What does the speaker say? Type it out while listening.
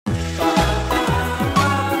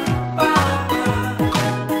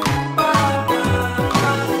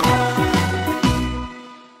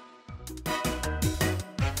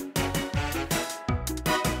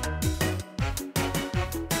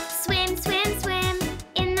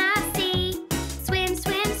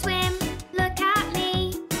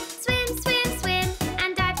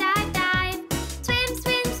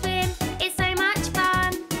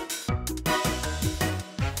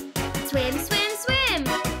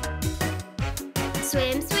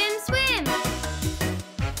Swim, swim, swim.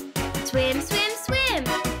 Swim, swim, swim.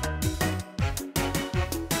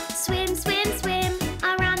 Swim, swim, swim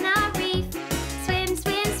around the reef. Swim,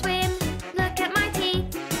 swim, swim, look at my teeth.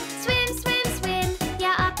 Swim, swim, swim,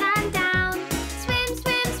 yeah, up and down. Swim,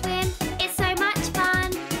 swim, swim, it's so much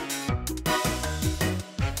fun.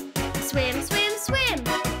 Swim, swim, swim.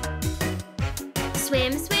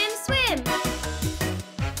 Swim, swim, swim.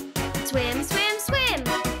 Swim, swim,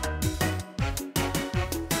 swim.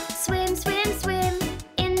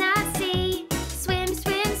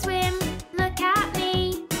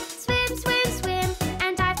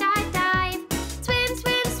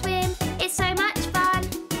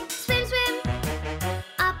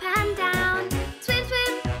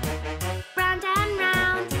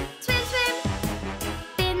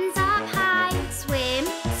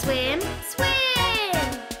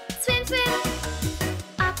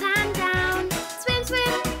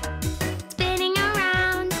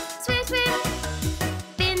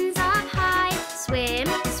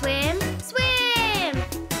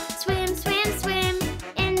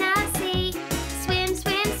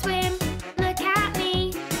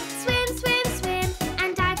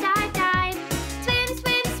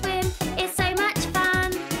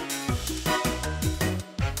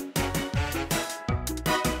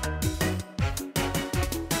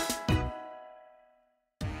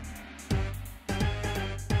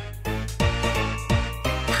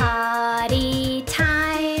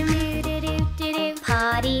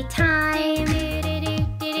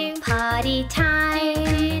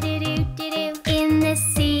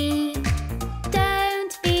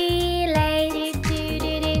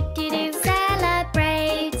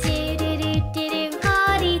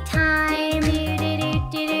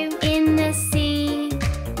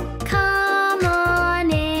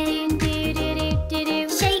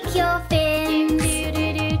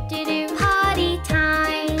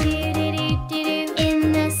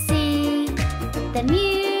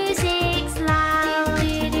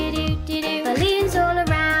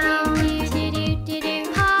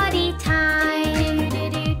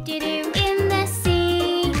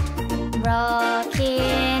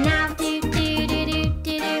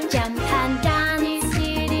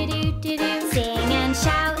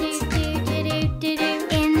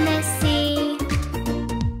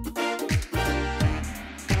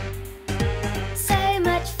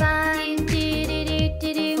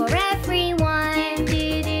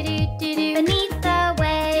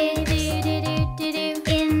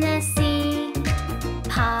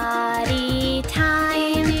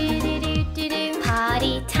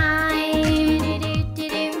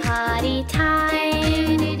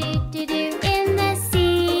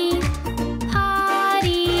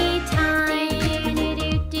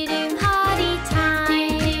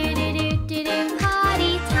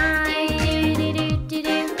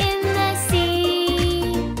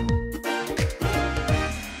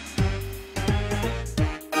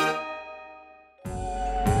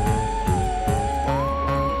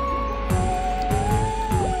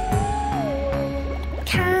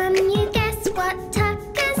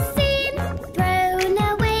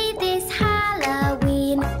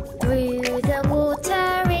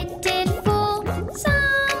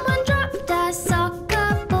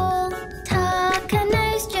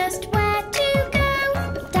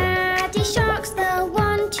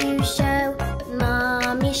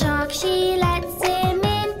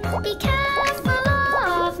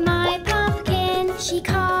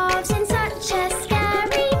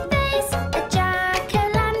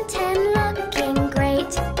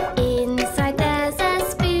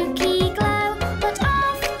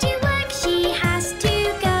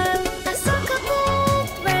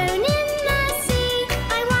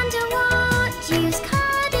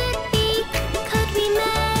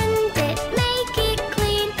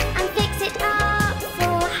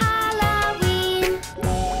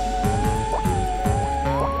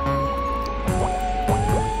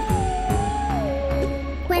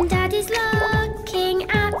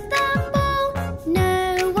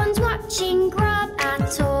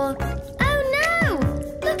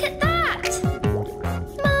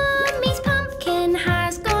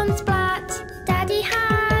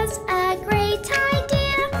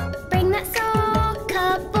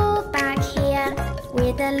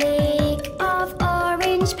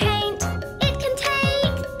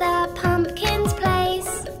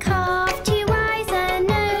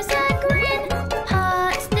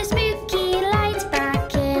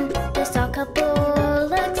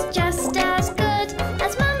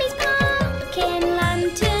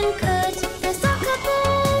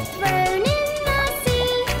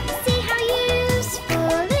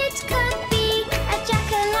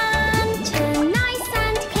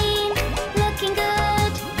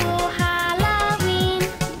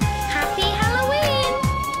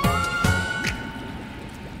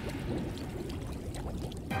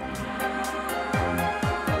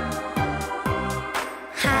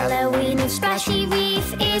 Halloween in Splashy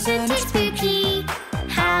Reef, isn't it spooky?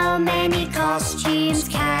 How many costumes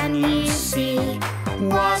can you see?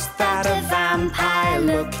 Was that a vampire?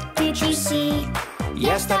 Look, did you see?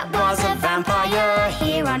 Yes, that was a vampire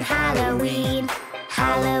here on Halloween.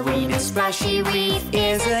 Halloween in Splashy Reef,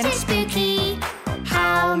 isn't it spooky?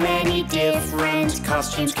 How many different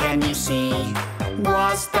costumes can you see?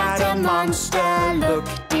 Was that a monster? Look,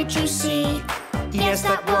 did you see? Yes,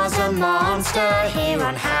 that was a monster here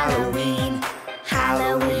on Halloween.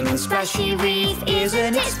 Halloween in Splashy Reef,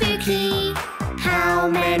 isn't it spooky? How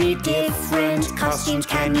many different costumes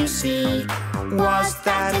can you see? Was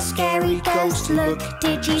that a scary ghost? Look,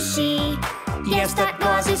 did you see? Yes, that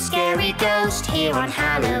was a scary ghost here on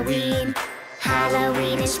Halloween.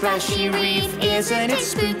 Halloween in Splashy Reef, isn't it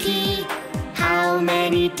spooky? How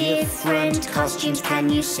many different costumes can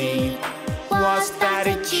you see? Was that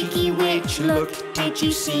a cheeky witch? Look, did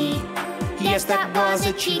you see? Yes, that was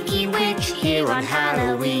a cheeky witch here on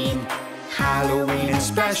Halloween. Halloween in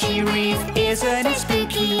Splashy Reef, isn't it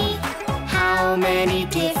spooky? How many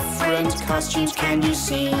different costumes can you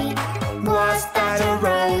see? Was that a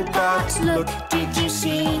robot? Look, did you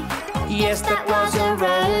see? Yes, that was a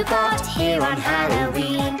robot here on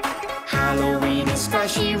Halloween. Halloween in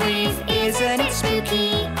Splashy Reef, isn't it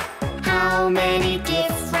spooky? How many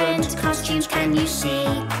different costumes can you see?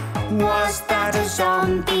 Was that a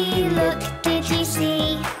zombie? Look, did you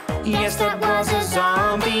see? Yes, that was a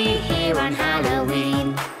zombie here on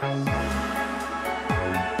Halloween.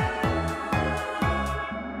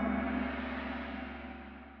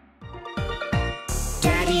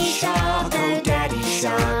 Daddy Shark, oh Daddy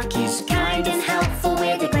Shark, he's kind and helpful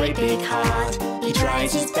with a great big heart. He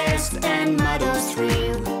tries his best and muddles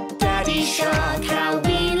through. Daddy Shark, how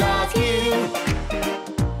we love you.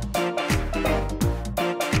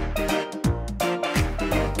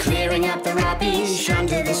 Clearing up the rubbish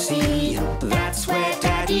under the sea, that's where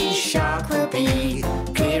Daddy Shark will be.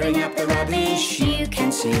 Clearing up the rubbish you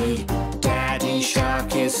can see. Daddy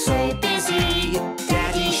Shark is so busy.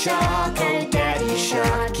 Daddy Shark, oh Daddy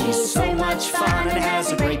Shark, he's so much fun and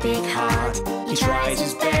has a great big heart. He tries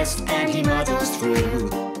his best and he muddles through.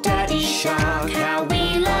 Daddy Shark, how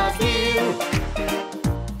we love you.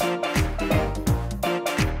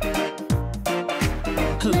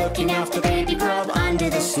 Looking after baby grub under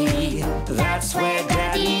the sea, that's where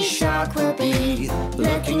Daddy Shark will be.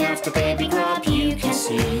 Looking after baby grub you can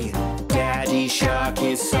see. Daddy Shark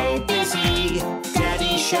is so busy.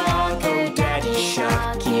 Daddy Shark, oh Daddy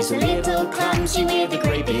Shark, he's a little clumsy with a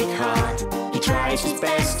great big heart. He tries his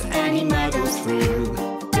best and he muddles through.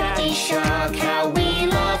 Daddy Shark, how we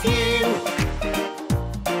love you.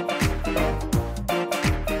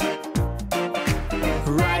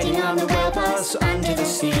 Riding on the whale bus under the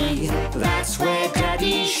sea, that's where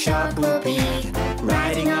Daddy Shark will be.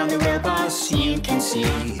 Riding on the whale bus you can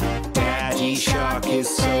see. Daddy Shark is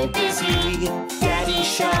so busy. Daddy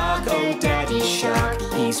Shark, oh Daddy Shark,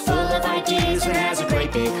 he's full of ideas and has a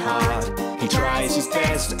great big heart. He tries his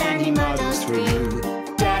best and he muddles through.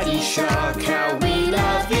 Daddy Shark, how we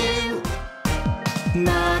love you.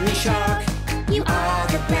 Mommy Shark, you are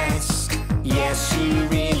the best. Yes, you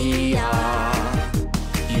really are.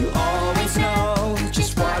 You always know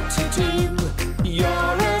just what to do. You're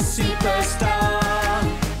a superstar.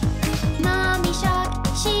 Mommy Shark,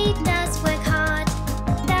 she does work hard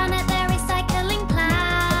down at the recycling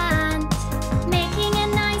plant, making a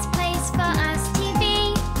nice place for us to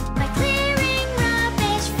be by clearing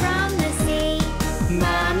rubbish from the sea.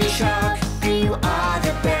 Mommy Shark, you are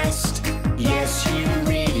the best. Yes, you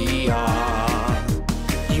really are.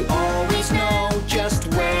 You always know just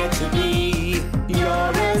where to be.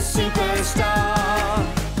 You're a superstar.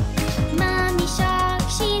 Mommy Shark,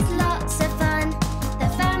 she's lots of fun. The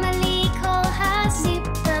family call her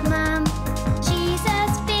Super Mum. She's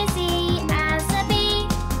as busy as a bee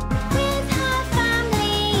with her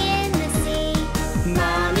family in the sea.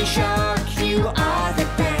 Mommy Shark, you are the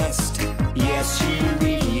best. Yes, you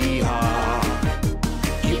really are.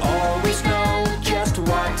 You always know just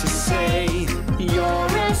what to say.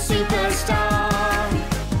 You're a superstar.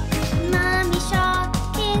 Mommy Shark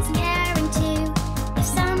is caring too. If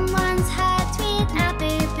someone's hurt with a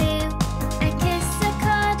boo-boo, a kiss, a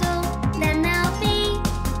cuddle, then they'll be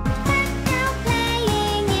back out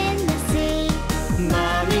playing in the sea.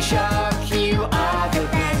 Mommy Shark, you are the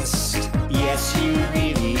best. Yes, you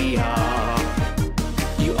really are.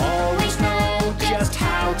 You always know just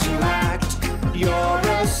how to act. You're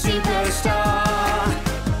a superstar.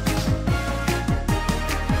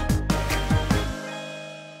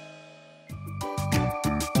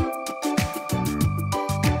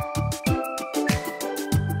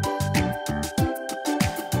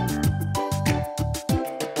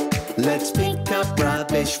 Let's pick up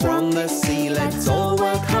rubbish from the sea. Let's all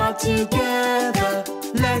work hard together.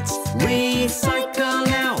 Let's recycle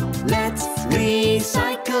now. Let's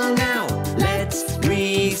recycle now. Let's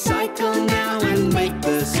recycle now and make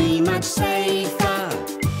the sea much safer.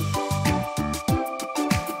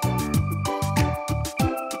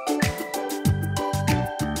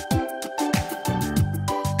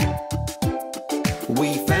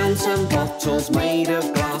 We found some bottles made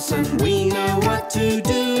of glass and we know what to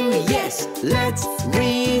do. Yes, let's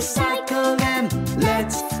recycle them.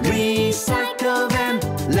 Let's recycle them.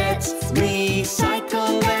 Let's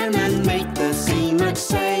recycle them and make the sea much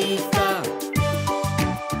safer.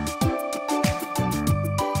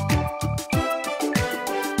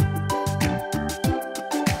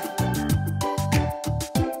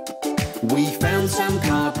 We found some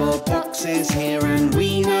cardboard boxes here and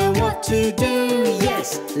we know what to do.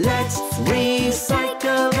 Yes, let's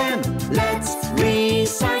recycle them. Let's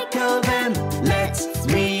recycle them. Let's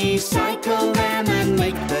recycle them and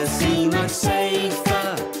make the sea much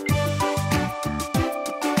safer.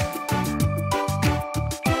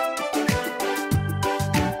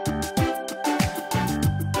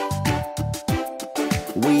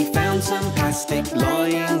 We found some plastic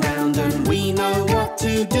lying round and we know what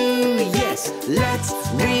to do. Yes, let's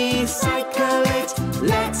recycle it.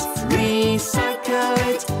 Let's recycle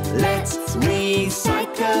it. Let's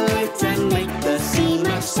recycle it and make the sea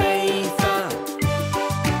much safer.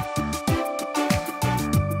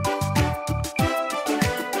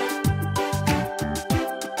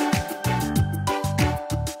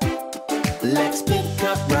 Let's pick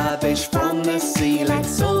up rubbish from the sea.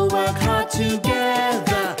 Let's all work hard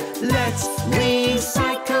together. Let's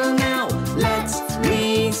recycle now. Let's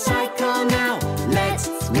recycle now. Let's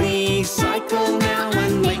recycle now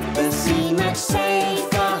and make the sea much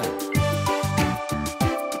safer.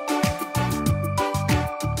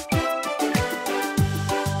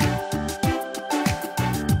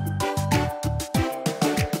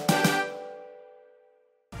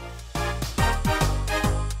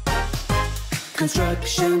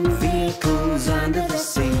 Construction vehicles under the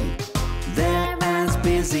sea. They're as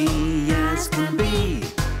busy as can be.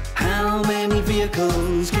 How many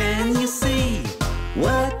vehicles can you see?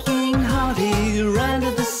 Working hard here under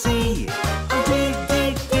the sea. Dig,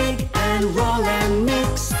 dig, dig and roll and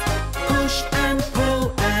mix. Push and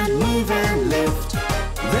pull and move and lift.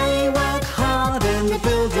 They work hard in the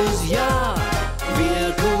builder's yard.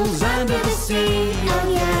 Vehicles under the sea, oh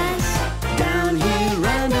yes. Down here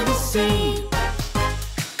under the sea.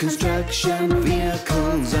 Construction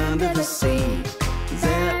vehicles under the sea.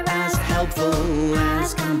 They're as helpful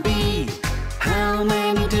as can be. How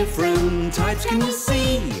many different types can you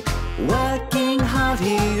see? Working hard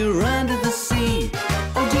here under the sea.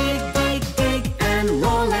 Oh, dig, dig, dig and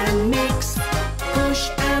roll and mix. Push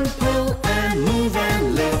and pull and move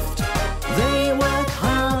and lift. They work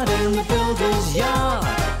hard in the builder's yard.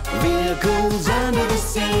 Vehicles under the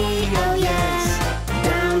sea, oh yes.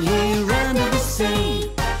 Down here under the sea.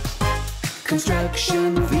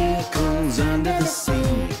 Construction vehicles under the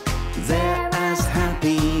sea. They're as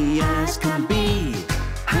happy as can be.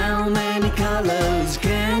 How many colors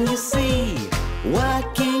can you see?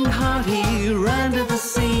 Working hard here under the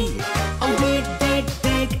sea. Oh, dig, dig,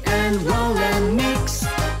 dig and roll and mix.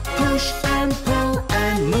 Push and pull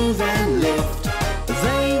and move and lift.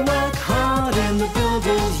 They work hard in the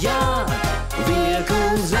builder's yard.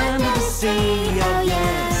 Vehicles under the sea, oh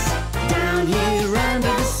yes. Down here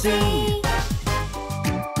under the sea.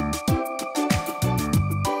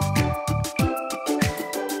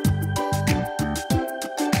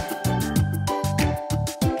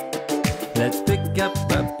 Let's pick up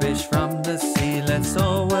rubbish from the sea. Let's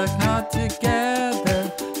all work hard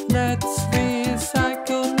together. Let's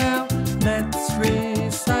recycle now. Let's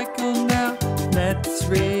recycle now. Let's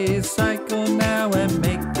recycle now and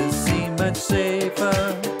make the sea much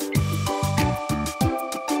safer.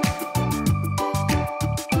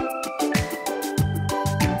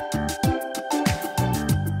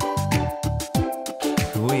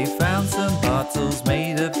 We found some bottles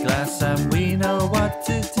made of glass and we know what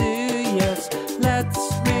to do. Yes, let's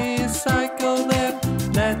recycle them.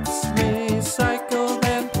 Let's recycle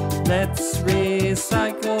them. Let's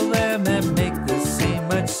recycle them and make the sea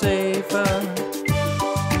much safer.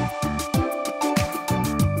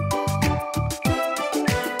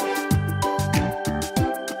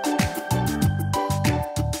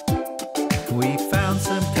 We found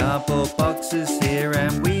some cardboard boxes here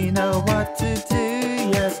and we know what to do.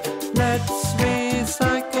 Yes, let's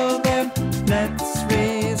recycle them. Let's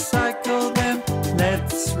recycle them.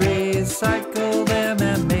 Let's recycle them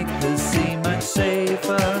and make the sea much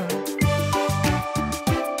safer.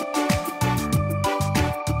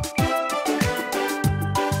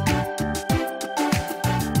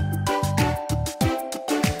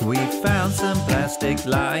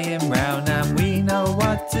 keep lying round, and we know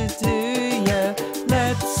what to do, yeah.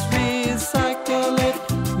 Let's recycle it,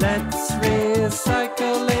 let's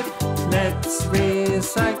recycle it, let's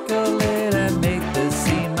recycle it and make the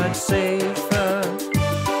sea much safer.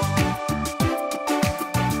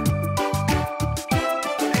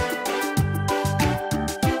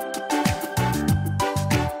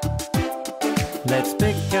 Let's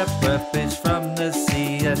pick up rubbish from the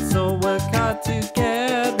sea, let's all work hard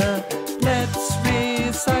together. Let's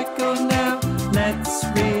recycle now, let's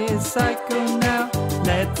recycle now,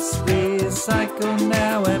 let's recycle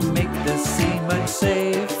now and make the sea much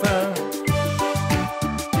safer.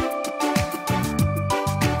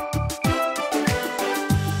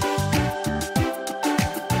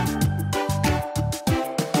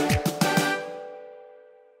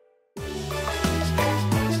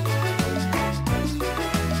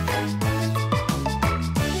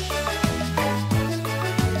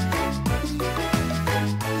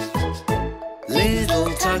 Little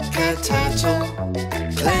Tucker Turtle,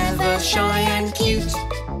 clever, shy and cute.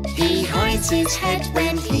 He hides his head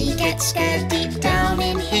when he gets scared deep down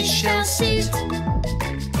in his shell suit.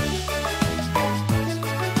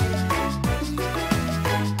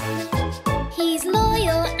 He's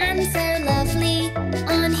loyal and so lovely,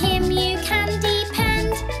 on him you can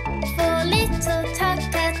depend. For little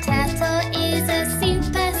Tucker Turtle is a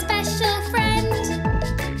super special friend.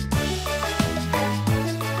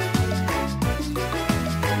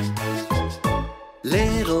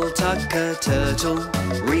 Little Tucker Turtle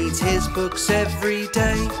reads his books every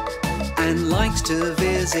day and likes to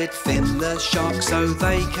visit Finn the shark so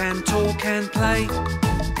they can talk and play.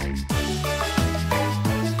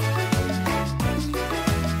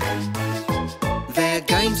 Their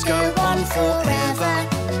games go on forever,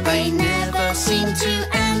 they never seem to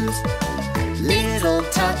end. Little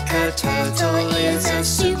Tucker Turtle is a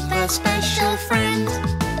super special friend.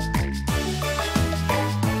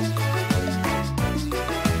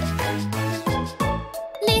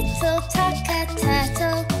 Little Tucker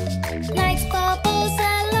Turtle likes bubbles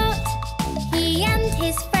a lot. He and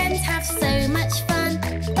his friends have so much fun.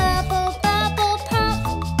 Bubble, bubble, pop.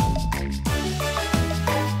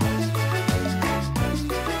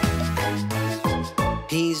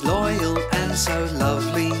 He's loyal and so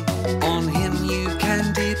lovely, on him you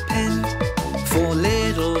can depend. For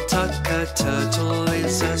little Tucker Turtle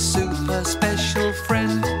is a super special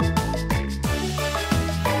friend.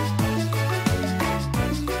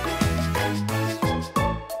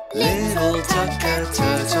 Little Tucker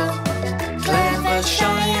Turtle, clever,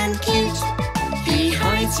 shy and cute. He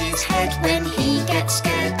hides his head when he gets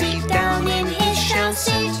scared deep down in his shell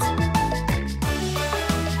suit.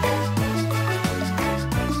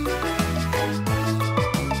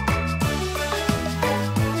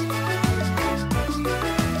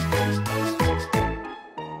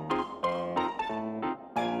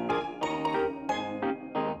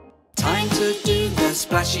 Time to do the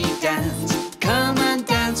splashy dance. Come and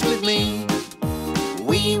dance with me.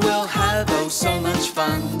 We will have oh so much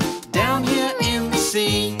fun down here in the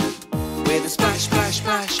sea. With a splash, splash,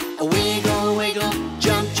 splash, a wiggle, wiggle,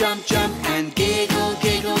 jump, jump, jump, and giggle,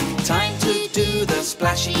 giggle. Time to do the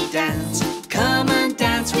splashy dance. Come and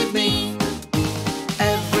dance with me.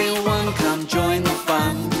 Everyone come join the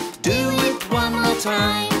fun. Do it one more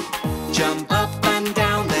time. Jump up and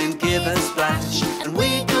down, then give a splash and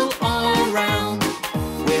wiggle all around.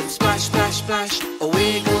 With splash, splash, splash, a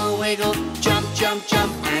wiggle, wiggle, jump, jump,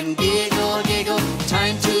 jump, and giggle, giggle.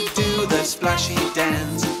 Time to do the splashy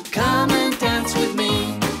dance. Come and dance with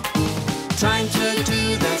me. Time to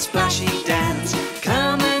do the splashy dance.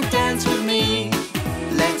 Come and dance with me.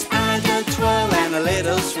 Let's add a twirl and a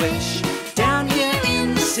little swish down here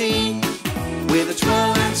in the sea. With a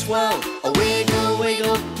twirl and swirl, a wiggle,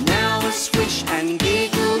 wiggle, now a swish and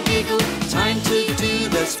giggle, giggle. Time to do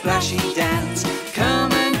the splashy dance.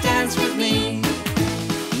 Come and dance with me.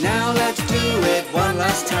 Now let's do it one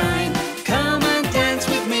last time. Come and dance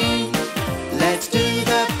with me. Let's do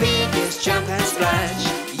the biggest jump and splash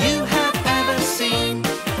you have ever seen.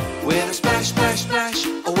 With a splash, splash, splash,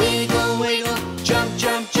 a wiggle, wiggle, jump,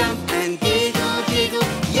 jump, jump, and giggle, giggle.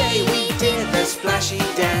 Yay, we did the splashy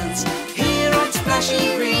dance here on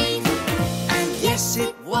Splashy Reef. And yes,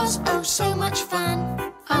 it was oh so much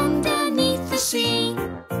fun underneath the sea.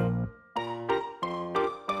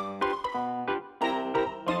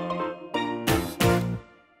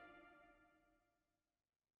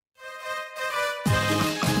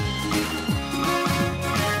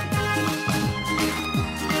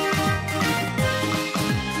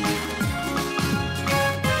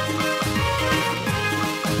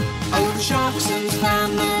 Oh, the Sharksons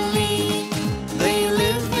family, they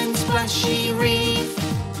live in Splashy Reef.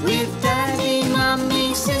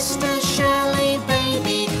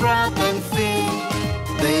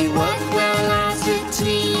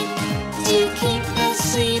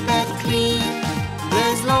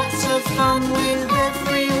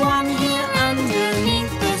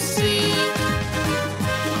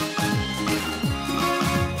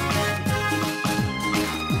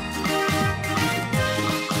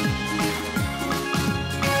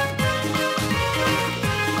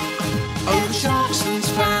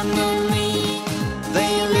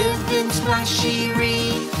 splashy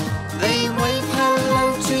reef. They wave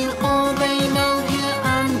hello to all they know here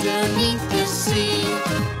underneath the sea.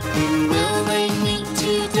 Who will they meet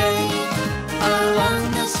today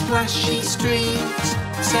along the splashy street?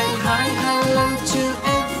 Say hi, hello to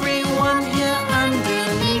everyone here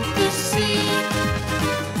underneath the sea.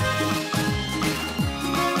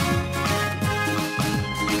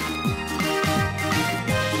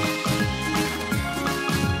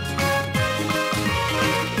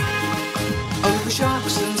 Oh, the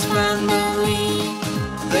Sharksons family,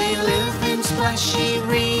 they live in Splashy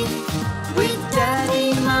Reef with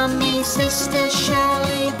Daddy, Mummy, Sister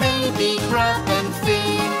Shelley, Baby Grub and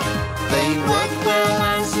Finn. They work well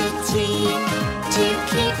as a team to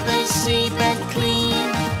keep the seabed clean.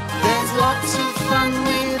 There's lots of fun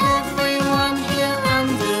with everyone here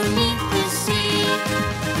underneath the sea.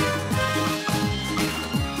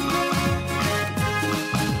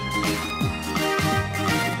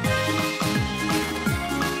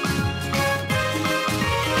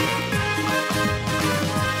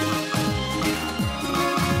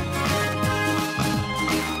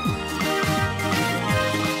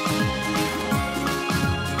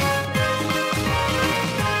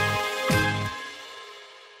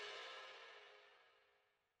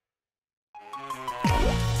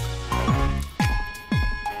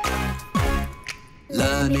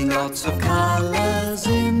 Learning lots of colors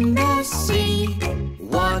in the sea.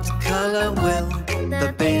 What color will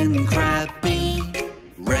the bin crab be?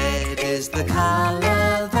 Red is the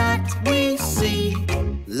color that we see.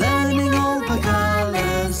 Learning all the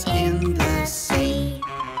colors in the sea.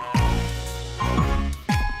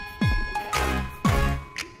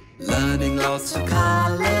 Learning lots of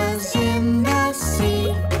colors in the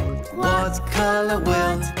sea. What color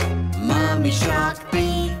will Mommy Shark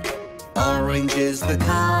be? Orange is the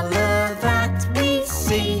color that we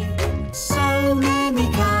see. So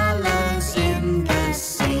many colors in the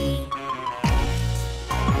sea.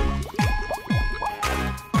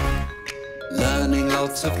 Learning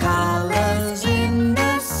lots of colors in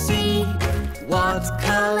the sea. What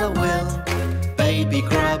color will Baby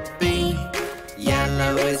Grub be?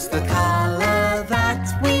 Yellow is the color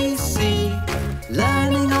that we see.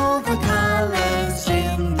 Learning all the colors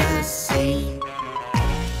in the sea.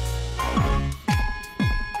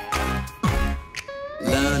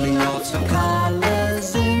 Learning lots of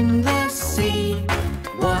colors in the sea.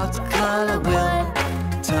 What color will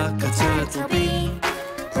Tucker Turtle be?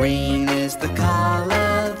 Green is the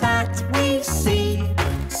color that we see.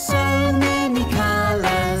 So many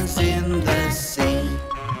colors in the sea.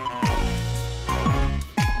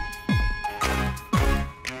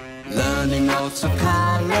 Learning lots of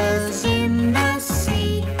colors in the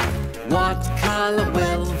sea. What color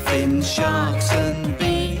will Fin Sharkson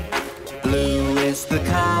be? Blue is the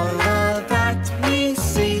color that we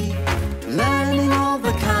see. Learning all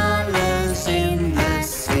the colors in the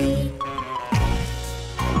sea.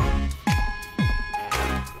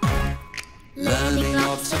 Learning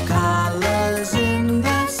lots of colors in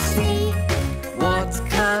the sea. What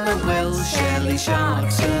color will Shelly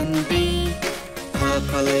Sharkson be?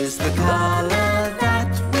 Purple is the color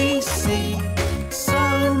that we see.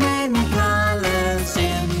 So many colors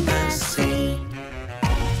in the sea.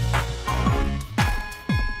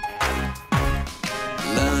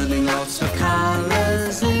 Learning lots of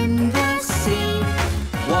colors in the sea.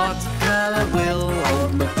 What color will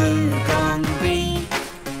Old Magoo be?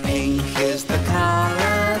 Pink is the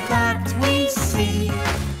color that we see.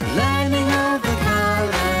 Learning all the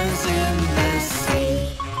colors in the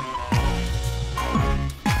sea.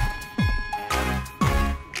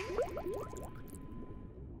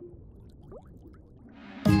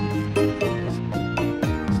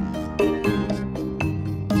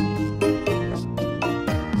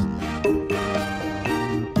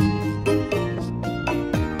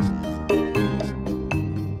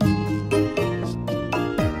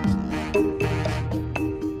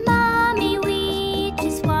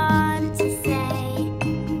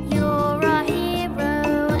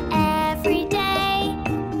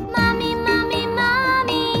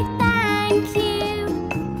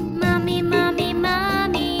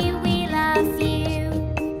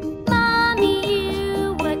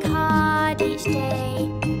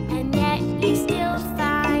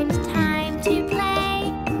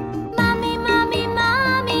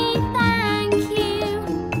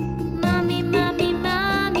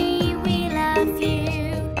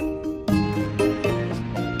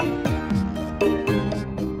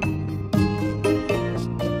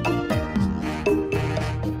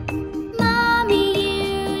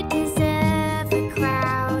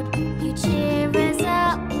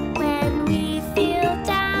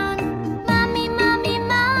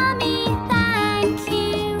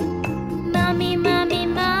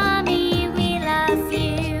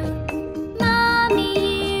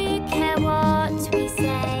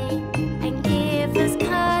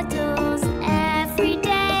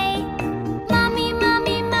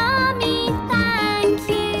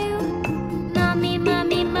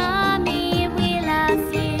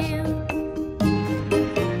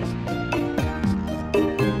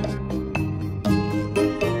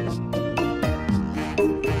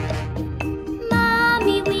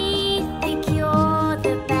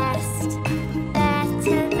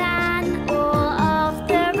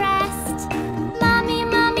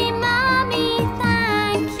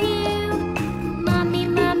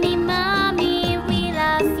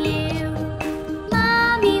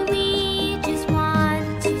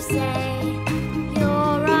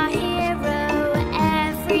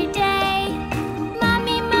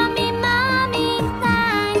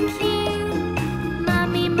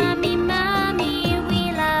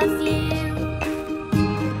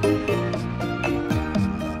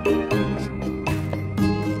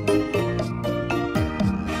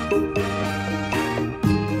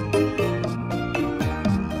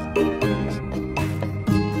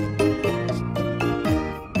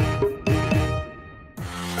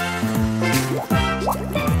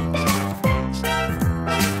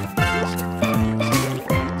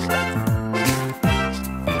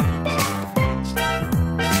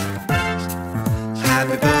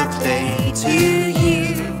 Happy birthday to you.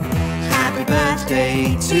 Happy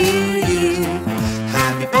birthday to you.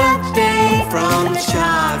 Happy birthday from the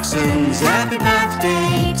Sharksons. Happy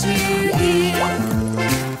birthday to you.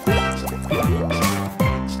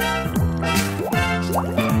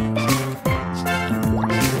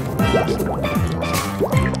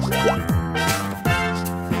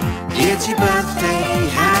 It's your birthday,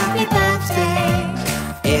 happy birthday.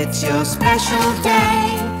 It's your special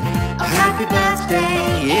day. A happy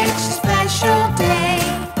birthday, it's your special day.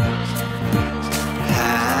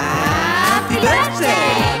 Happy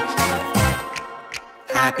birthday!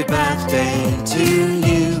 Happy birthday to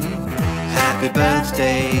you. Happy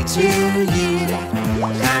birthday to you.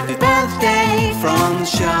 Happy birthday from the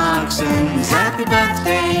Sharksons. Happy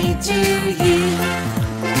birthday to you.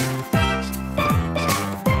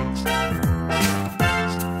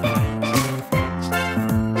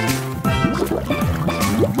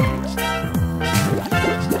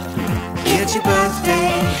 It's your birthday,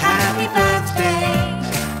 happy birthday.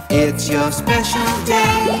 It's your special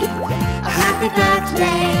day. A happy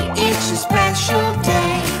birthday, it's your special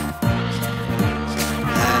day.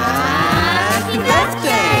 Happy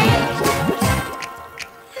birthday!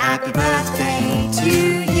 Happy birthday to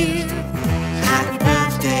you. Happy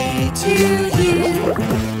birthday to you.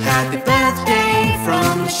 Happy birthday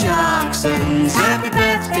from the Sharksons. Happy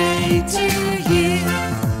birthday to you.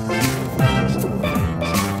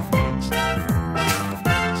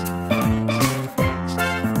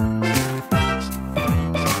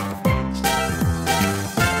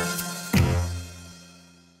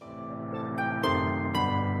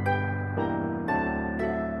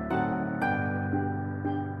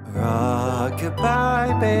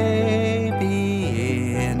 Rock-a-bye,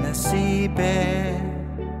 baby, in the seabed.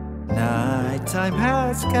 Nighttime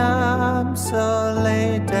has come, so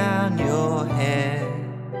lay down your head.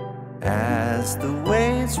 As the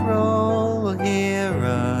waves roll here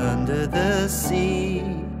under the sea,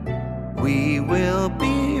 we will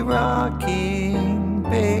be rocking,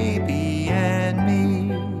 baby and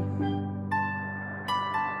me.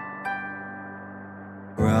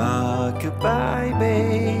 Rock-a-bye,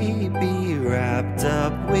 baby, wrapped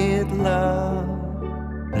up with love.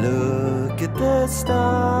 Look at the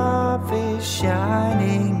starfish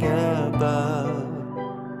shining above.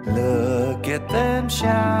 Look at them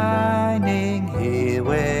shining here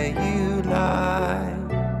where you lie.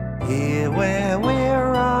 Here where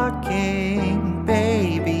we're rocking,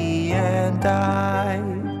 baby and I.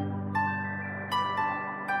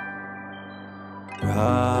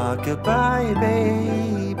 Rock-a-bye,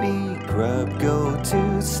 baby, grub, go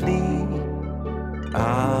to sleep.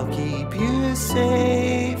 I'll keep you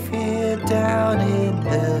safe here down in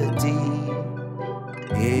the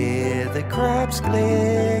deep. Hear the crabs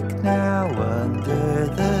click now under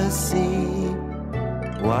the sea,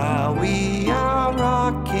 while we are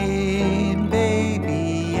rocking,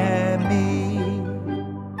 baby and me.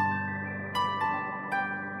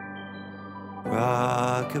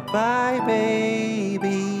 Rock-a-bye,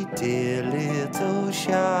 baby, dear little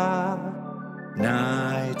shark.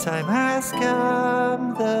 Nighttime has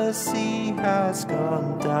come, the sea has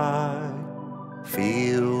gone dark.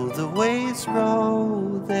 Feel the waves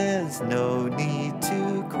roll, there's no need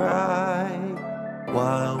to cry.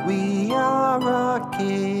 While we are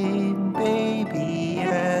rocking, baby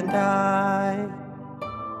and I.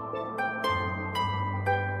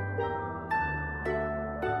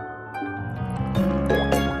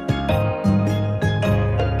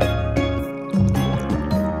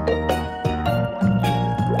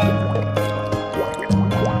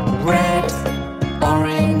 Red,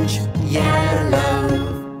 orange, yellow,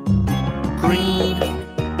 green,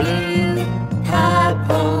 blue,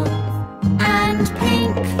 purple, and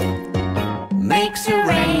pink makes a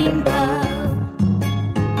rainbow.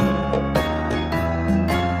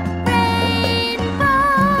 Rainbow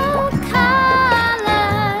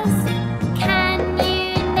colors, can you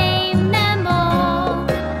name them all?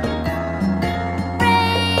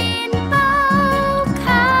 Rainbow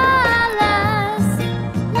colors,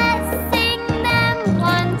 let's sing them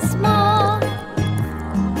once more.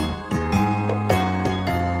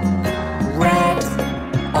 Red,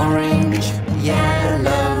 orange,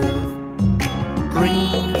 yellow,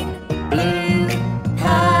 green, blue,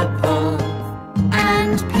 purple,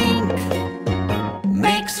 and pink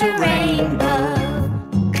makes a rainbow.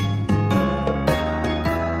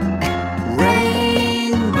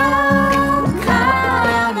 Rainbow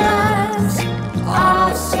colors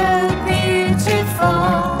are so beautiful.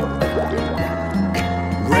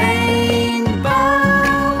 Rainbow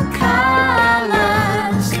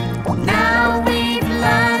colors, now we've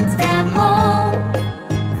learned them all.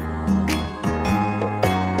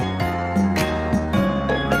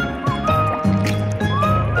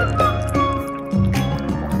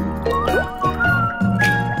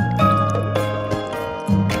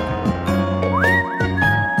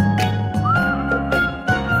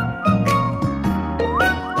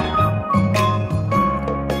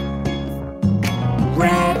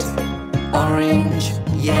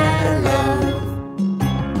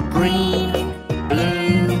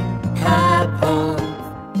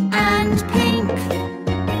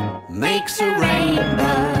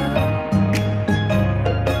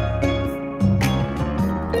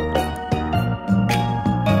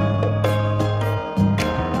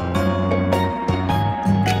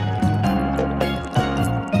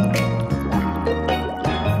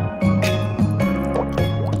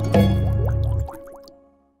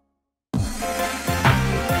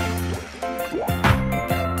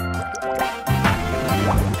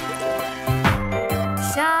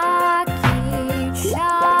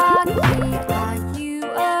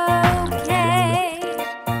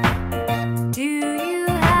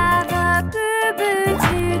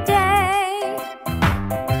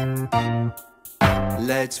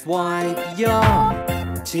 Let's wipe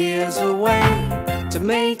your tears away to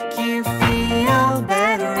make you feel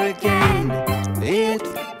better again. It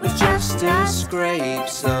was just a scrape,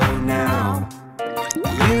 so now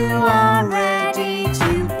you are ready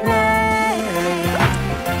to play.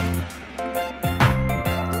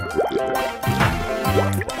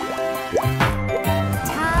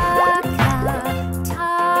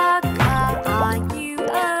 Taka, are you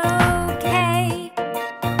okay?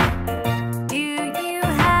 Do you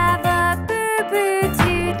have a boo-boo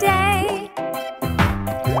today?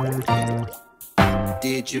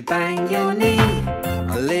 Did you bang your knee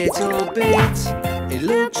a little bit? It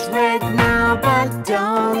looks red now, but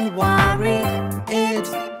don't worry, it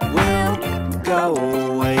will go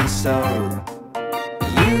away, so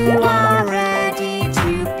you are ready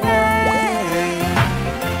to play.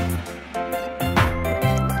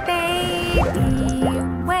 Baby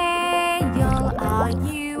whale, are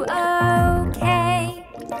you okay?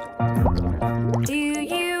 Do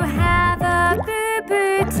you have a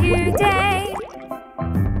boo-boo today?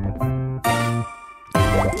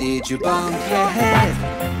 Did you bump your head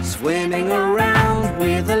swimming around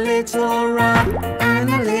with a little rub and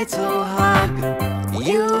a little hug?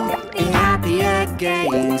 You'll be happy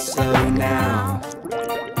again, so now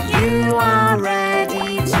you are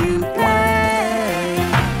ready to play.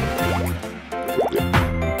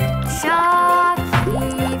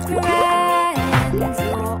 Sharky friends,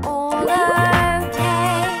 you're all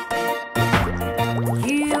okay.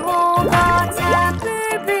 You all got a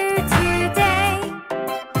boo-boo today.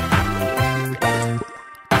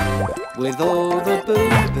 With all the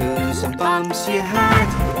boo-boos and bumps you had,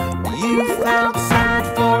 you felt sad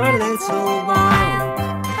for a little while,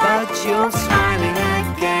 but you're smiling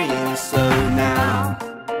again, so now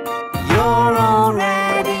you're all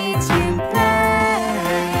ready to play.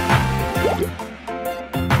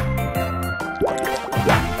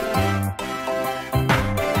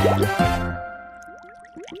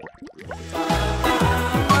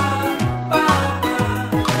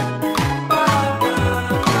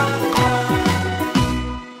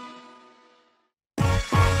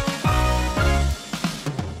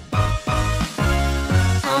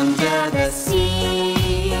 Under the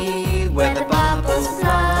sea, where the bubbles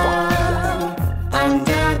flow.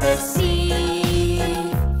 Under the sea,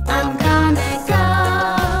 I'm gonna go.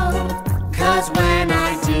 'Cause when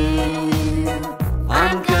I do,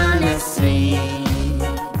 I'm gonna see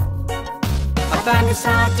a band of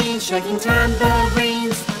sardines shaking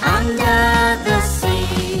tambourines under the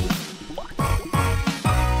sea.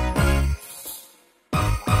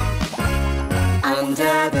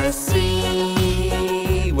 Under the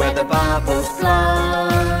sea, where the bubbles flow.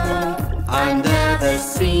 Under the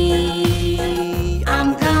sea,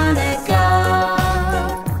 I'm gonna go.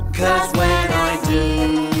 'Cause when I do,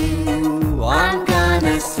 I'm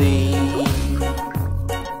gonna see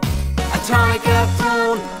a tiger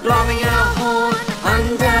prawn blowing a horn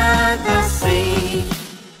under the sea.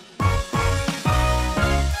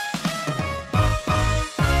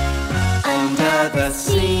 Under the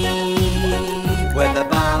sea, where the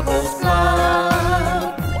bubbles flow.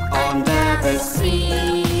 Under the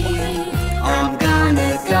sea, I'm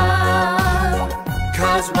gonna go.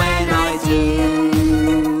 'Cause when I do,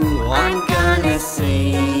 I'm gonna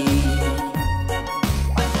see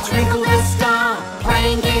Twinkle the star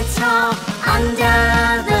playing guitar under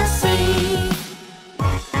the sea.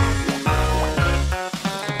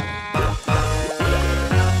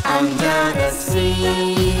 Under the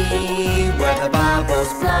sea, where the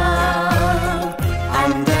bubbles flow.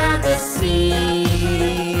 Under the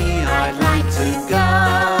sea, I'd like to go.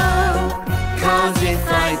 'Cause if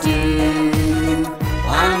I do,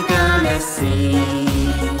 I'm gonna see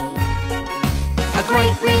a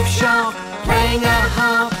great reef shark playing a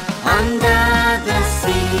harp under the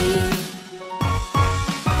sea.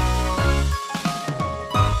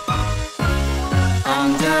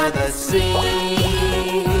 Under the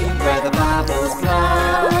sea, where the bubbles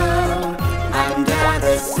flow. Under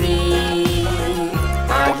the sea,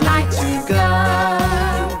 I'd like to go.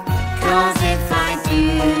 'Cause if I do,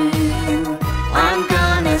 I'm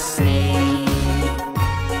gonna see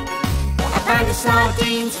a band of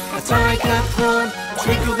sardines, a tiger prawn,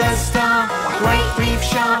 Twinkle the star, a great reef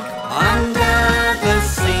shark under the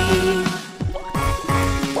sea.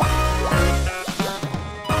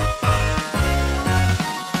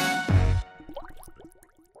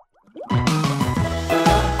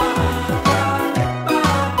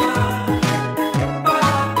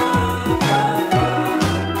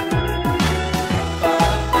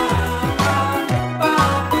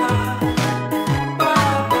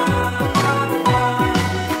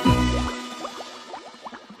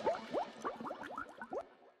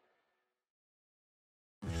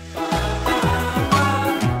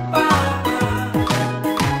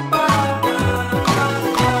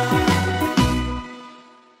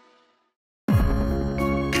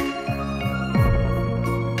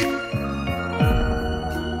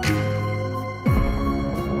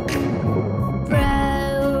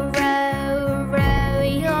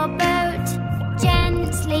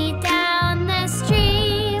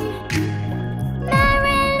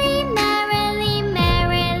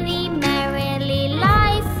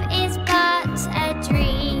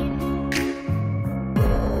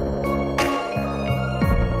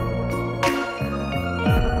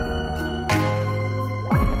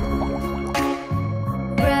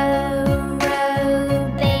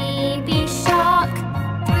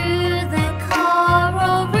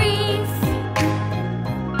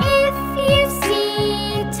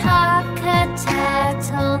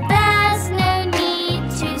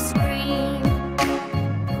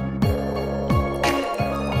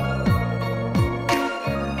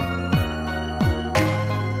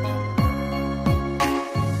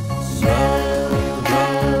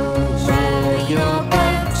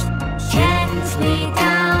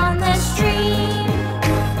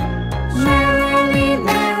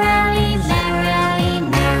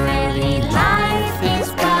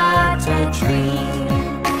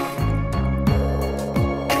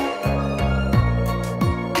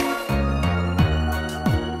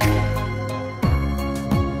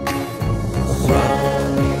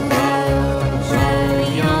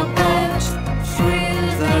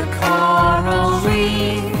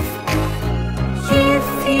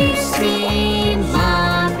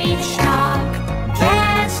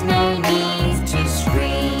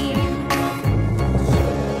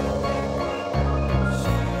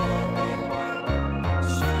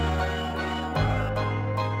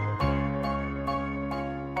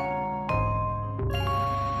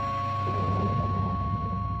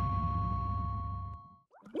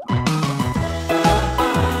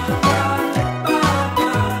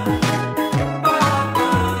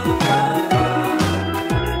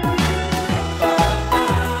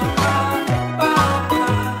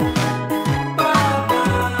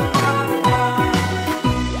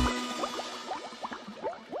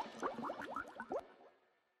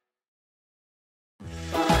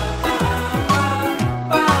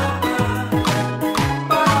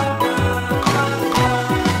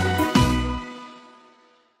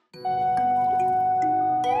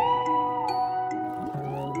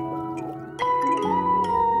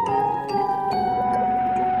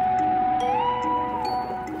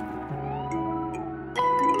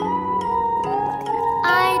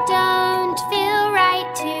 don't feel right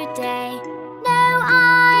today. No,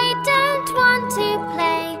 I don't want to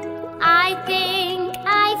play. I think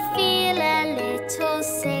I feel a little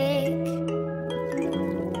sick.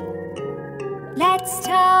 Let's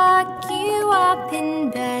tuck you up in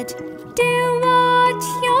bed. Do what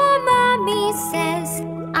your mommy says.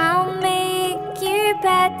 I'll make you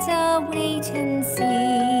better. Wait and see.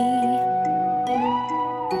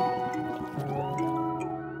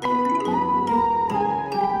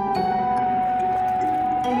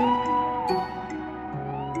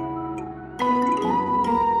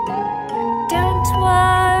 Don't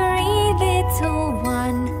worry, little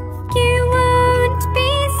one. You won't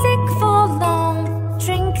be sick for long.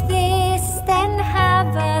 Drink this, then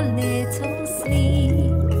have a little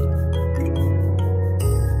sleep.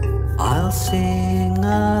 I'll sing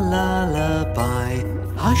a lullaby.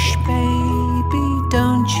 Hush, baby,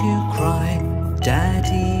 don't you cry.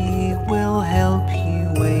 Daddy will help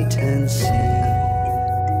you. Wait and see.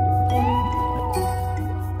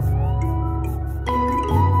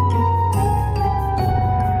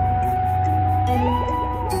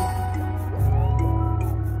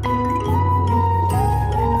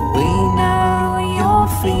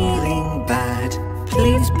 Feeling bad,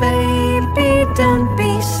 please baby don't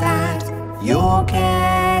be sad. You're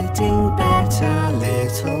getting better,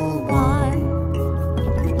 little one.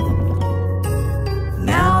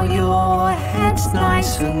 Now your head's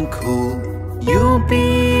nice and cool. You'll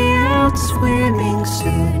be out swimming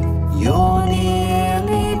soon. You're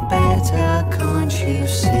nearly better, can't you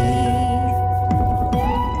see?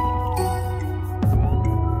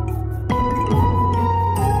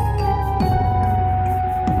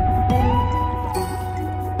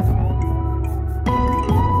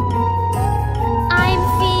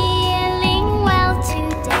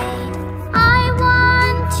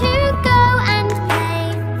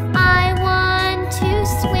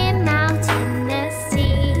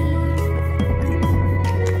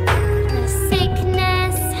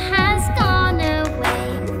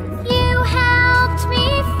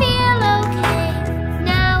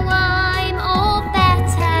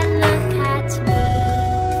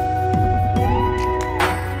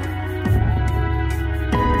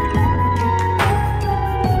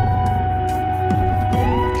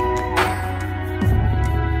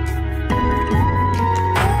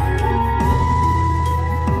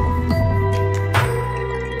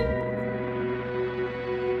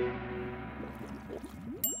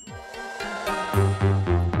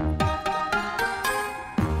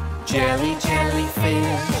 Jelly,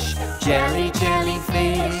 jellyfish, jelly,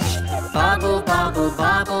 jellyfish. Bubble, bubble,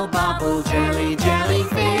 bubble, bubble. Jelly,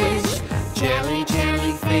 jellyfish, jelly,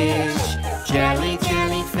 jellyfish, jelly,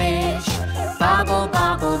 jellyfish. Bubble,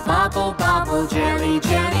 bubble, bubble, bubble. Jelly,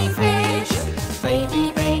 jellyfish.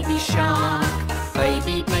 Baby, baby shark,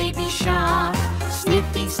 baby, baby shark.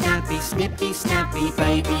 Snippy, snappy, snippy, snappy.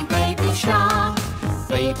 Baby, baby shark,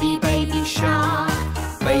 baby, baby shark,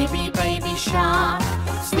 baby, baby shark.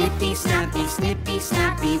 Snippy, snappy, snippy,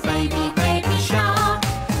 snappy, baby, baby shark.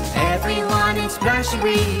 Everyone in Splashy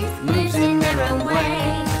Reef moves in their own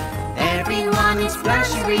way. Everyone in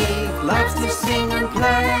Splashy Reef loves to sing and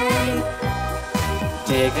play.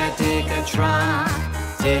 Dig a, dig a truck,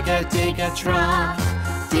 dig a, dig a truck.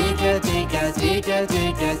 Dig a, dig a, dig a,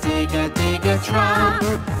 dig a, dig a, dig a truck.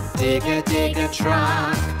 Dig a, dig a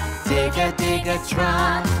truck, dig a, dig a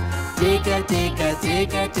truck. Dig a, dig a,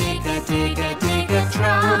 dig a, dig a, dig a, dig a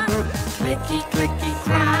truck. Clicky, clicky,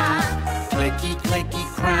 crab. Clicky, clicky,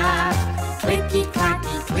 crab. Clicky,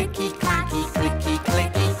 clacky, clicky, clacky, clicky,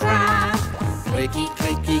 clicky, crab. Clicky,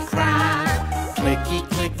 clicky, crab. Clicky,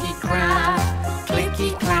 clicky, crab. Clicky,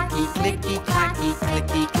 clacky, clicky, clacky,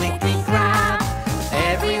 clicky, clicky, crab.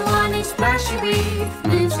 Everyone in Splashy Reef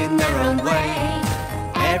moves in their own way.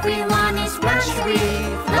 Everyone in Splashy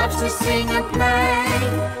Reef loves to sing and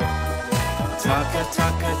play. Tucka,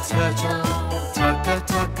 tucka, turtle, tucka,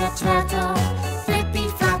 tucka, turtle. Flippy,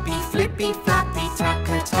 flappy, flippy, flappy,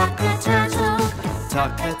 tucka, tucka, turtle.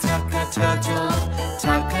 Tucka, tucka, turtle,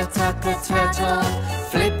 tucka, tucka, turtle.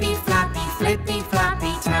 Flippy, flappy, flippy,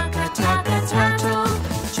 flappy, tucka, tucka, turtle.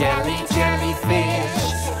 Jelly, jellyfish,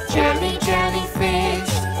 jelly,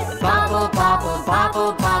 jellyfish. Bubble, bubble,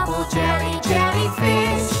 bubble, bubble. Jelly,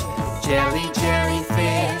 jellyfish, jelly,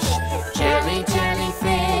 jellyfish, jelly,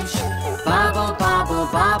 jellyfish. Bubble, bubble,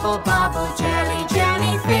 bubble, bubble, jelly,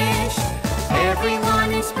 jellyfish.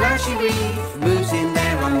 Everyone in Splashy Reef moves in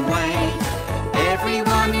their own way.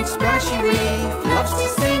 Everyone in Splashy Reef loves to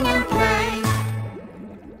sing and play.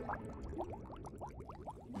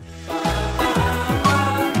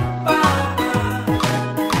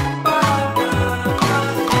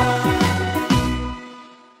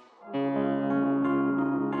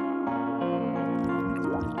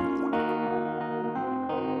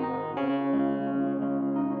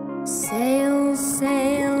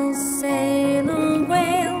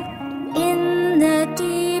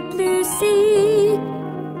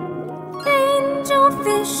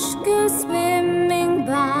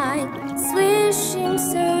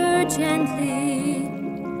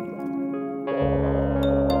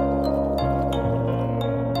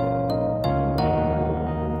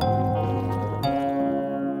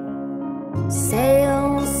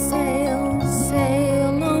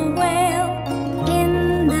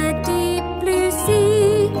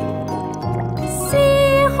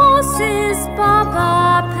 Sails bob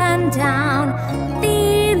up and down,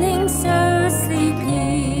 feeling so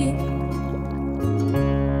sleepy.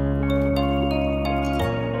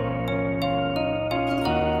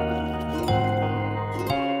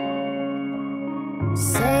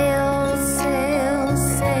 Sail, sail,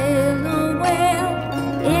 sail away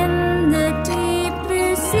in the deep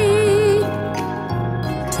blue sea.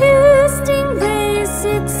 Two stingrays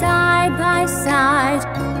sit side by side,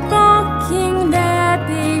 rocking their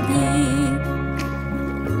baby.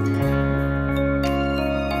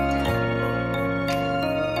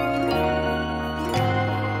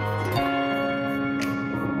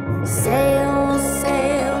 Sail,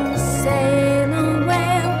 sail, sail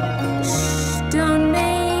away. Shh, don't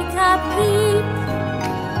make a peep.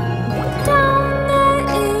 Down there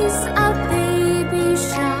is a baby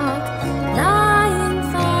shark lying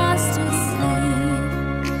fast asleep.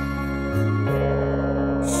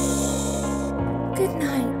 Shh, good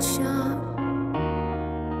night, shark.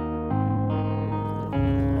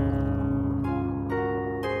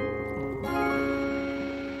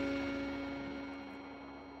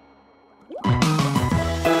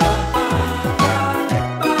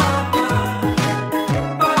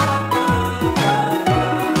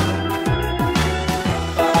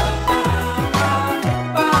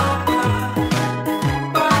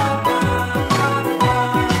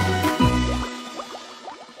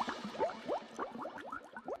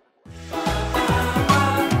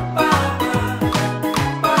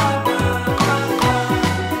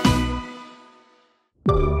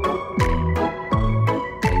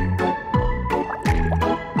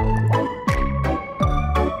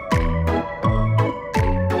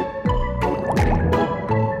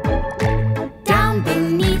 Down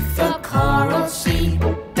beneath the coral sea,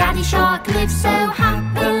 Daddy Shark lives so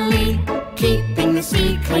happily, keeping the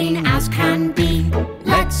sea clean as can be.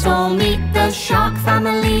 Let's all meet the shark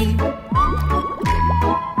family.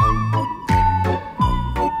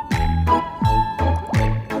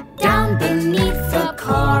 Down beneath the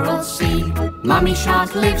coral sea, Mummy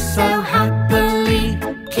Shark lives so happily,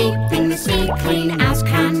 keeping the sea clean as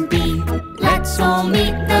can be. Let's all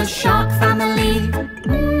meet the shark family.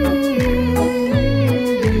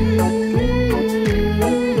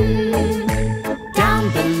 Down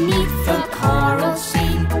beneath the coral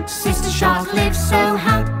sea, Sister Shark lives so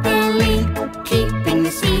happily, keeping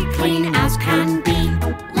the sea clean as can be.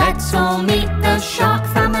 Let's all meet the shark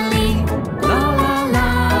family. La la la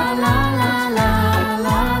la la la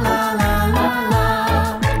la la la la la.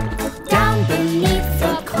 Down beneath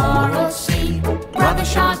the coral sea, Brother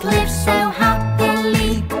Shark lives so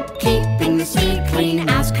happily, keeping the sea clean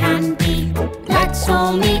as can be. Let's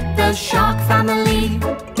all meet the shark family.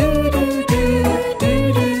 Do do do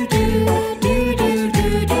do do do do do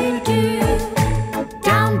do do do.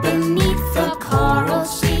 Down beneath the coral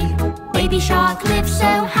sea, Baby Shark lives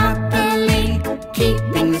so happily,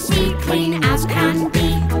 keeping the sea clean as can be.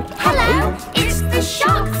 Hello, it's the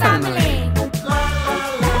shark family.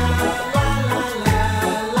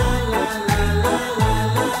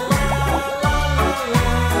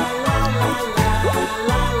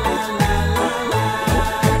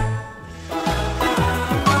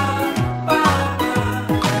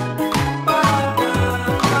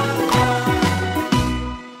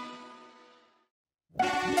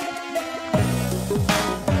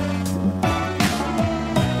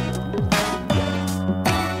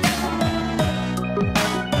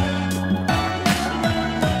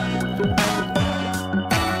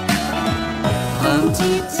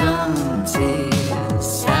 Humpty Dumpty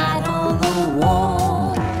sat on the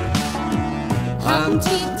wall.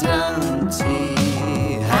 Humpty Dumpty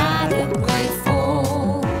had a great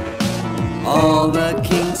fall. All the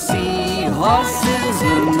king's seahorses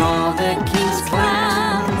and all the king's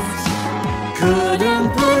clowns couldn't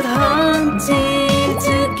put Humpty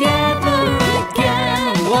together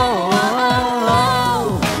again. Whoa, whoa,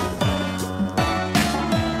 whoa.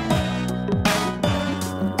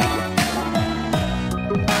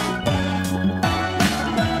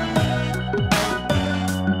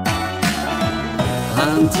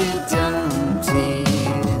 Humpty Dumpty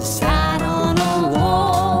sat on a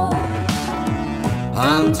wall.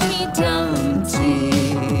 Humpty Dumpty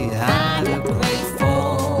had a great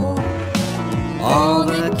fall. All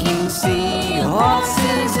the king's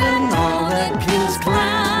seahorses and all the king's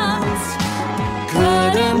clowns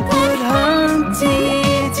couldn't put Humpty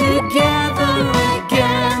together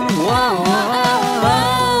again. Whoa, whoa,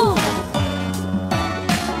 whoa.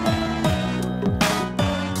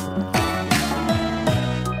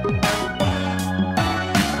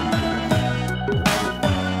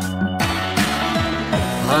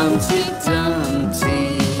 Humpty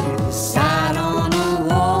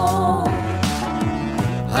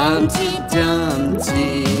Humpty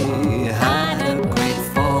Dumpty had a great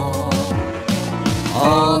fall.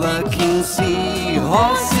 All the king's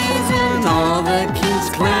seahorses and all the king's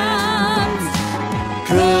clams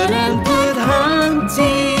couldn't put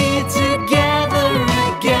Humpty together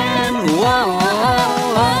again. Whoa, whoa,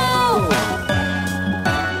 whoa.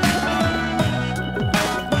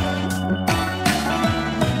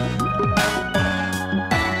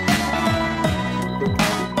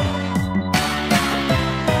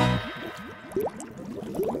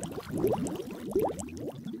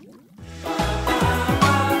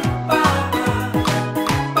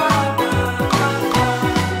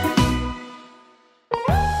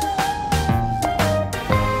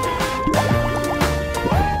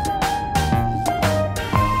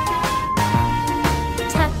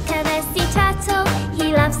 Tucker the sea turtle,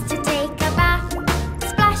 he loves to take a bath,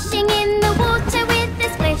 splashing in the water with a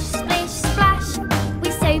splish, splish, splash.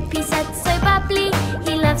 With soapy suds so bubbly,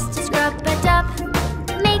 he loves to scrub a dub,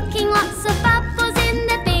 making lots of bubbles in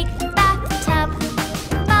the big bathtub.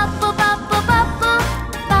 Bubble, bubble, bubble,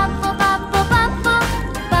 bubble, bubble, bubble,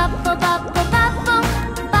 bubble, bubble, bubble,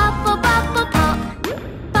 bubble, bubble, pop.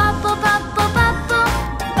 Bubble, bubble, bubble,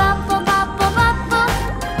 bubble, bubble, bubble,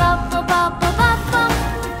 bubble, bubble, bubble,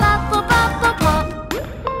 bubble, bubble, pop.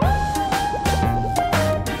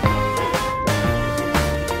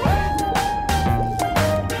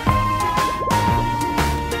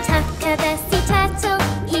 Tucker the sea turtle,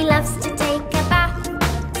 he loves to take a bath,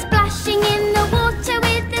 splashing in the water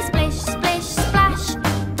with a splish, splish, splash.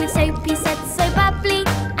 With soapy suds so bubbly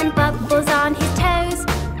and bubbles on his toes,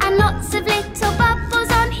 and lots of little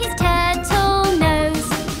bubbles on his turtle nose.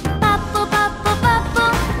 Bubble, bubble,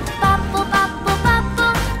 bubble, bubble, bubble, bubble,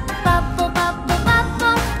 bubble, bubble, bubble,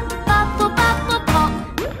 bubble, bubble, pop.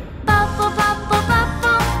 Bubble, bubble, bubble,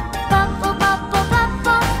 bubble, bubble, bubble,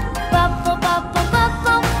 bubble, bubble,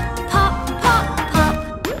 bubble, pop, pop, pop.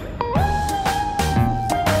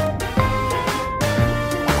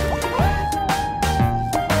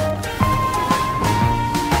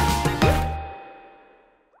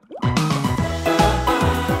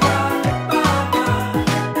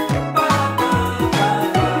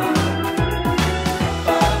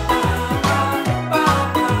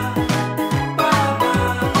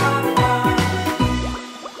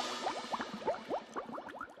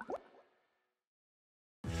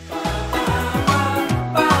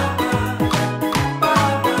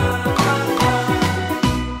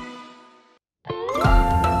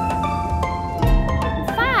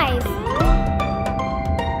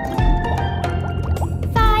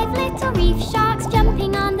 Five little reef sharks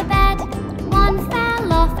jumping on the bed. One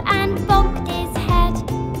fell off and bonked his head.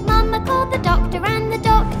 Mama called the doctor and the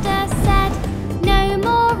doctor said, no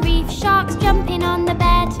more reef sharks jumping on the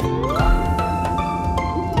bed.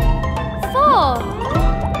 Four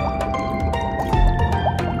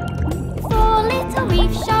little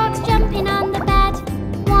reef sharks jumping on the bed.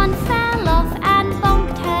 One fell off and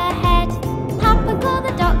bonked her head. Papa called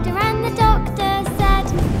the doctor and the doctor said,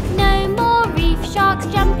 no more reef sharks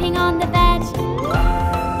jumping on the bed.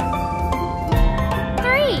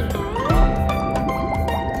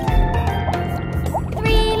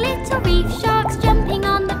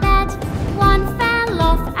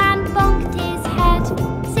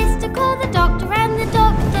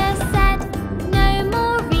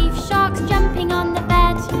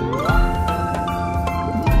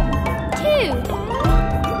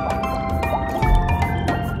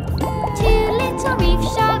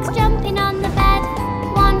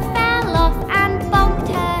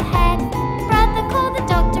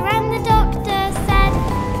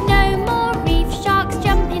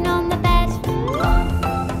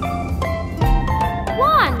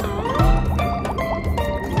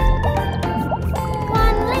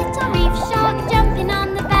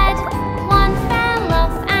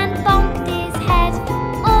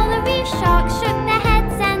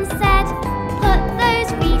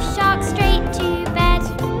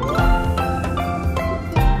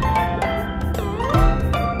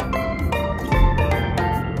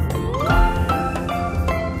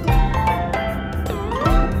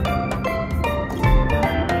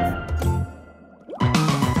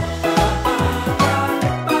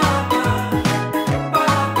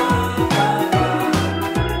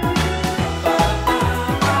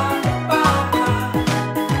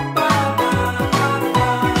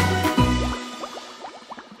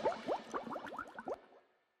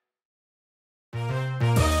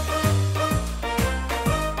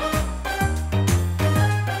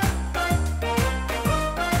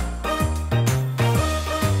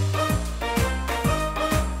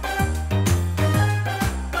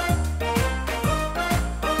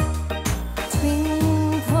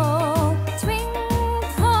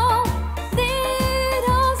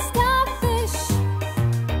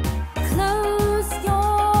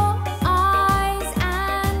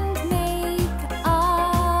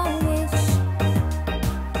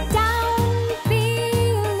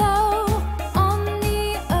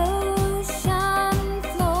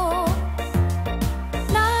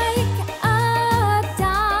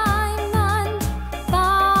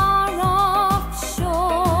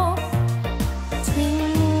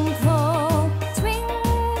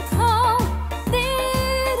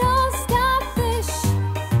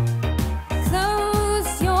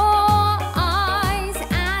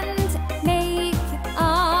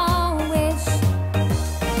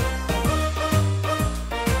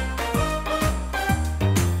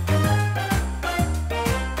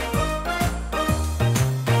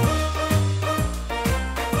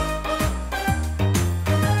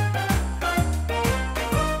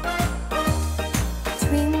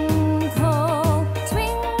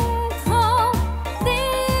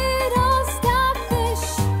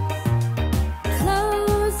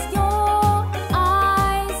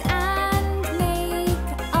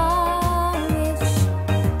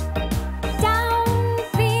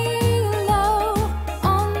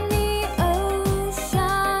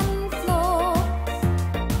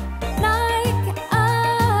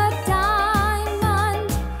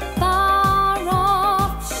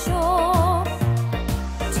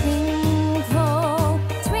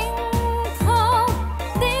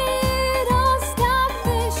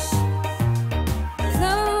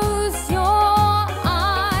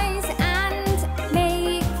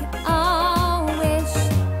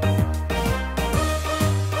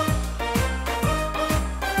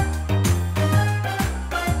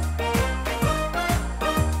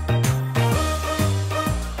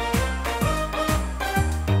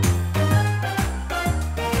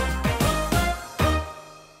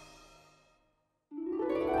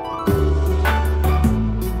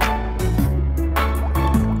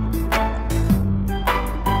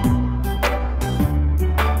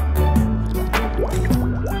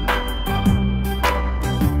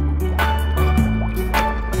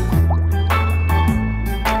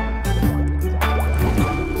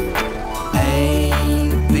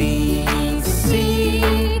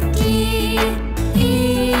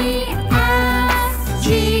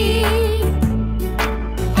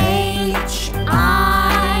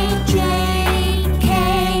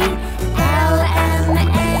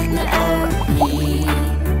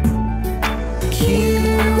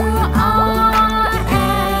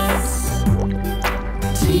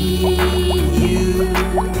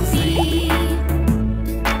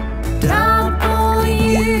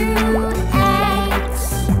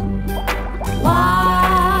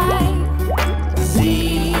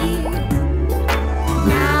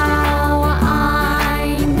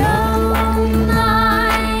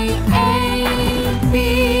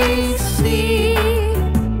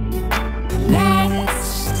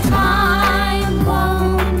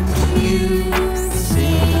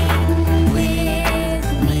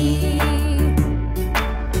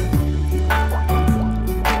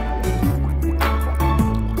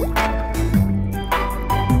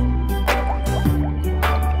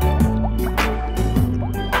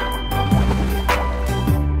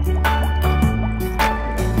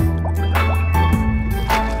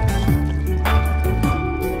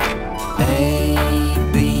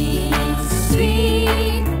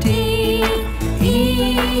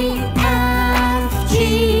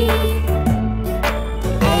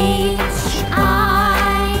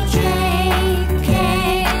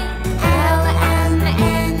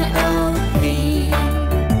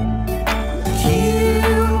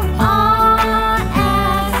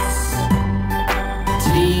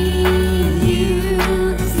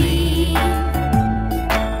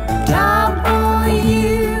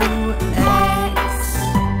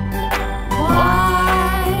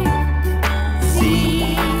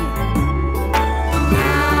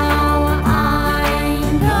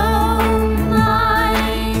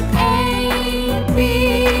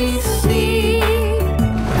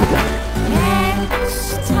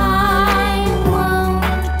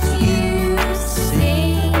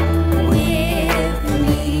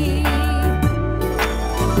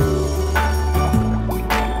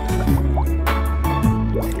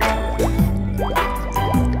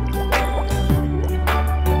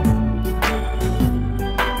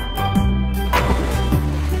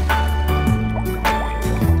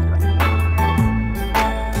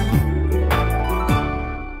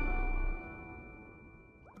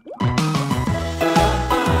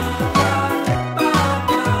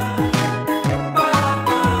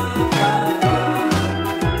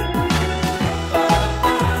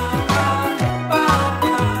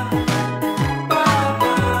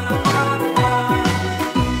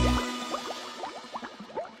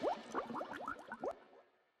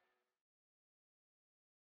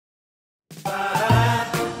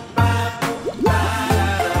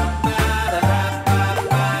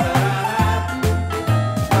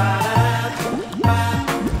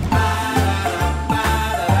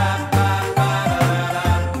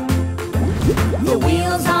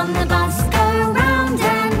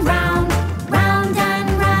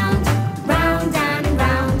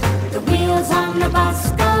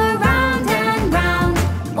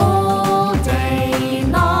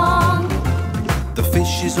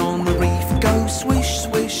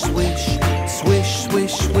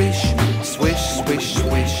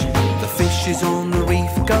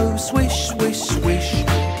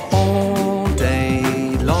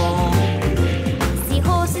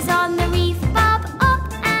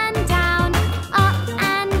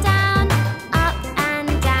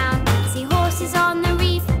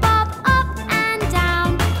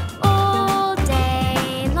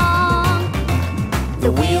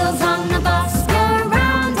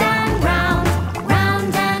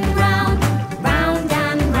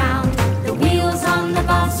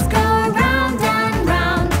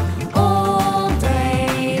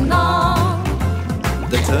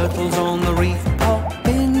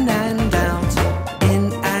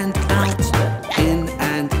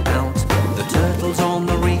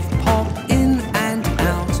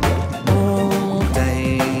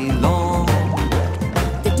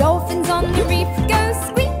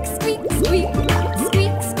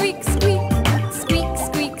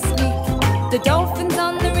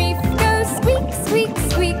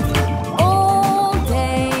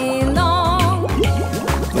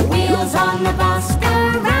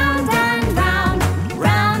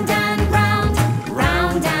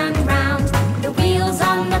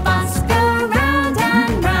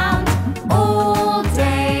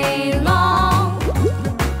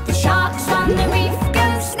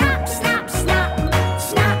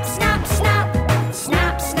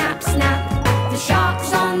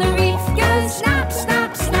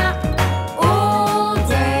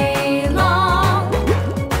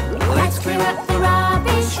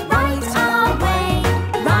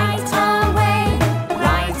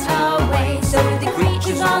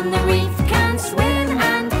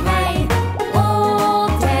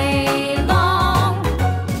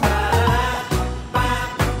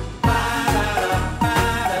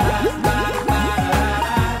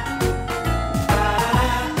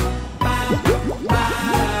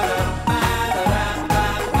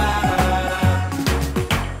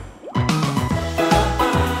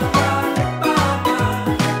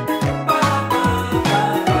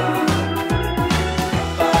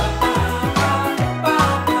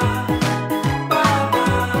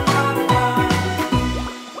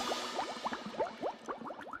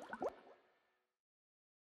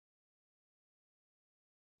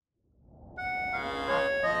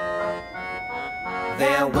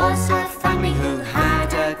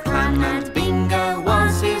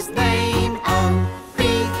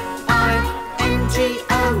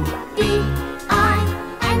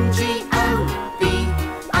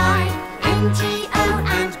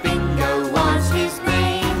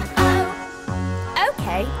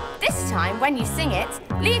 Okay, this time when you sing it,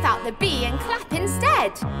 leave out the B and clap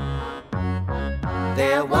instead.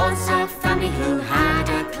 There was a family who had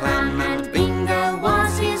a clam, and Bingo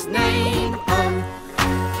was his name.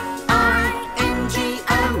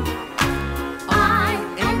 I-N-G-O,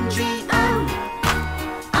 I-N-G-O,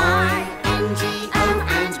 I-N-G-O,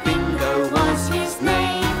 and Bingo was his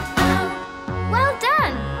name. Well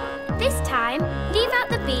done! This time, leave out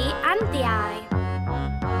the B and the I.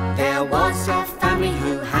 There was a family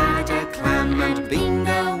who had a clam, and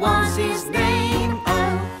Bingo was his name.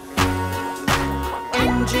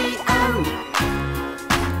 N-G-O,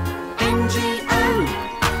 N-G-O,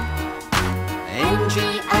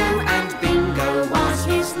 N-G-O, and Bingo was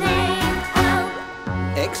his name.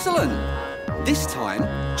 Excellent! This time,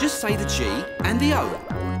 just say the G and the O.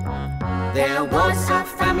 There was a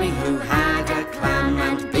family who had a clam,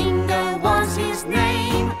 and Bingo was his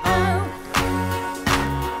name.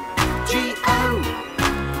 G-O,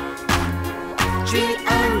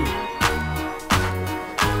 G-O,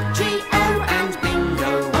 G-O, and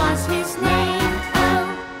Bingo was his name.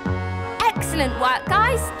 Excellent work,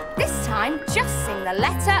 guys. This time, just sing the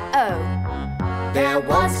letter O. There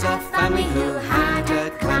was a family who had